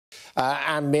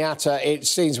And Miatta, it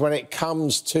seems when it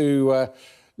comes to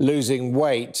losing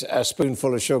weight, a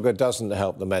spoonful of sugar doesn't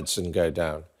help the medicine go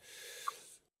down.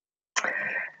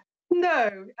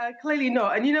 No, clearly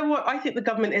not. And you know what? I think the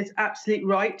government is absolutely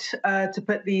right to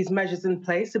put these measures in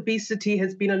place. Obesity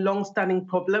has been a long-standing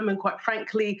problem, and quite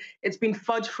frankly, it's been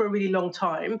fudged for a really long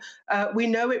time. We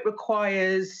know it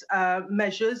requires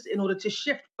measures in order to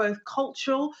shift both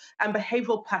cultural and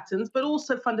behavioural patterns, but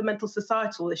also fundamental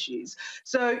societal issues.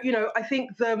 So, I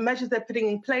think the measures they're putting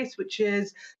in place, which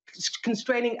is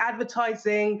constraining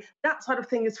advertising, that sort of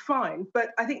thing is fine. But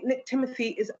I think Nick Timothy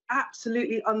is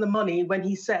absolutely on the money when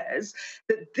he says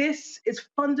that this is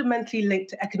fundamentally linked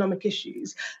to economic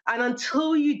issues. And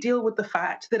until you deal with the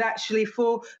fact that actually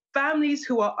for families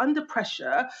who are under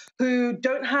pressure, who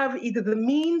don't have either the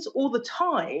means or the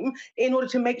time in order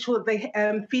to make sure that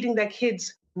they're feeding their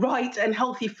kids right and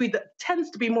healthy food that tends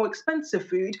to be more expensive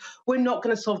food, we're not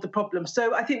going to solve the problem.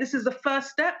 So I think this is the first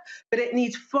step, but it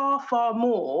needs far, far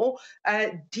more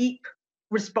deep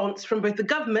response from both the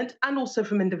government and also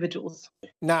from individuals.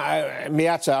 Now,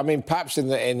 Miatta, I mean, perhaps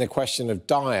in the question of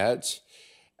diet,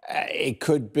 it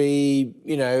could be,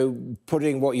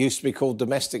 putting what used to be called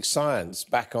domestic science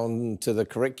back onto the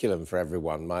curriculum for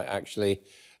everyone might actually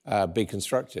be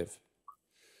constructive.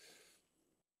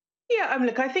 Yeah,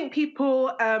 look, I think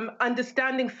people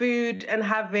understanding food and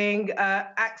having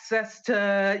access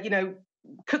to,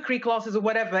 cookery classes or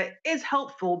whatever is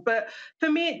helpful. But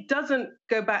for me, it doesn't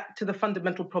go back to the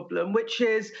fundamental problem, which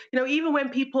is, even when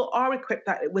people are equipped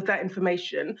with that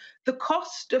information, the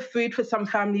cost of food for some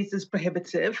families is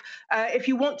prohibitive. If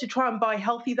you want to try and buy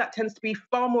healthy, that tends to be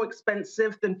far more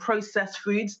expensive than processed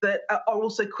foods that are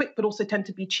also quick, but also tend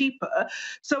to be cheaper.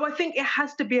 So I think it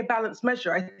has to be a balanced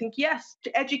measure. I think, yes,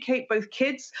 to educate both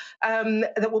kids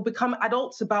that will become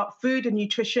adults about food and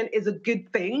nutrition is a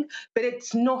good thing, but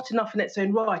it's not enough in its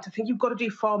own right. I think you've got to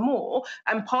do far more.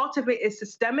 And part of it is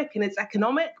systemic and it's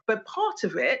economic, but part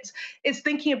of it is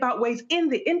thinking about ways in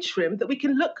the interim that we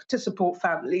can look to support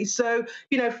families. So,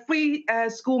 free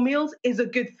school meals is a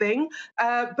good thing.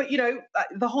 But,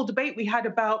 the whole debate we had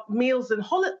about meals and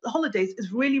holidays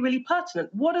is really, really pertinent.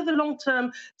 What are the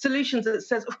long-term solutions that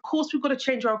says, of course, we've got to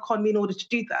change our economy in order to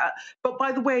do that. But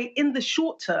by the way, in the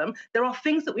short term, there are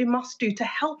things that we must do to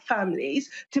help families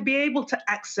to be able to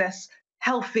access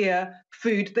healthier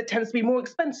food that tends to be more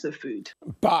expensive food.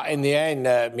 But in the end,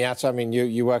 Miatta, I mean,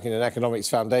 you work in an economics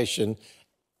foundation.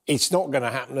 It's not going to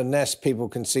happen unless people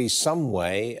can see some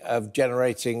way of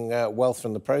generating wealth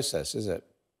from the process, is it?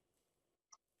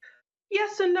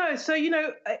 Yes and no. So,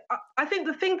 I think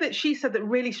the thing that she said that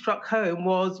really struck home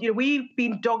was, we've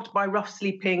been dogged by rough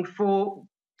sleeping for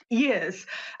years.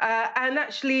 And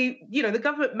actually, the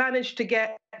government managed to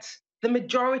get the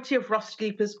majority of rough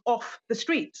sleepers off the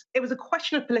streets. It was a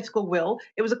question of political will.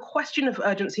 It was a question of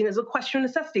urgency, and it was a question of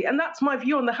necessity. And that's my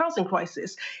view on the housing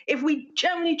crisis. If we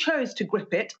generally chose to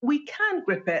grip it, we can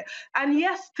grip it. And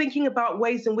yes, thinking about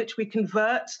ways in which we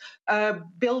convert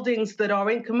buildings that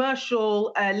are in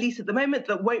commercial lease at the moment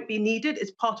that won't be needed is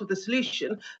part of the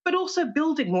solution, but also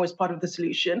building more is part of the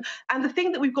solution. And the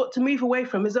thing that we've got to move away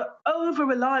from is an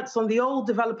over-reliance on the old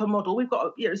developer model. We've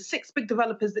got 6 big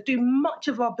developers that do much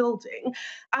of our building.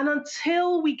 And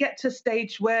until we get to a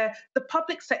stage where the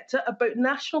public sector, at both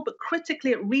national but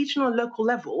critically at regional and local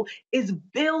level, is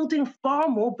building far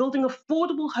more, building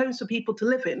affordable homes for people to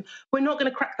live in, we're not going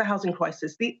to crack the housing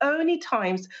crisis. The only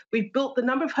times we've built the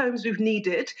number of homes we've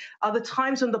needed are the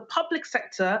times when the public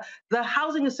sector, the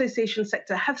housing association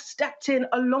sector, have stepped in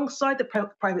alongside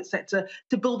the private sector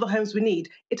to build the homes we need.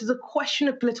 It is a question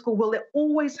of political will. It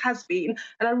always has been.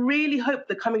 And I really hope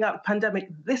that coming out of the pandemic,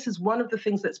 this is one of the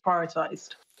things that's prioritized.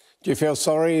 Do you feel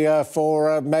sorry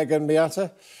for Meg and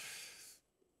Miatta?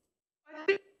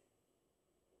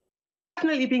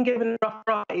 Definitely been given a rough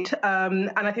ride,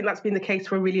 and I think that's been the case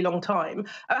for a really long time.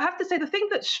 I have to say, the thing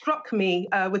that struck me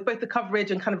with both the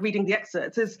coverage and kind of reading the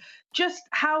excerpts is just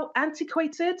how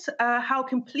antiquated, how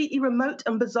completely remote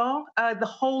and bizarre the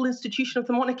whole institution of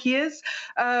the monarchy is.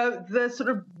 The sort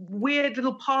of weird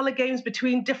little parlour games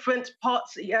between different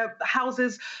parts,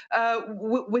 houses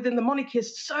within the monarchy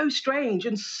is so strange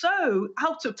and so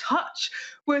out of touch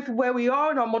with where we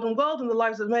are in our modern world and the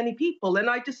lives of many people. And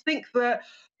I just think that,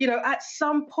 at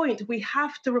some point we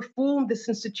have to reform this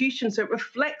institution so it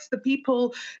reflects the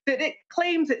people that it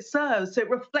claims it serves, so it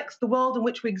reflects the world in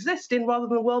which we exist in rather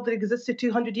than the world that existed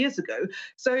 200 years ago.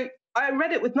 So I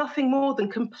read it with nothing more than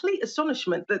complete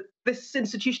astonishment that this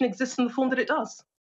institution exists in the form that it does.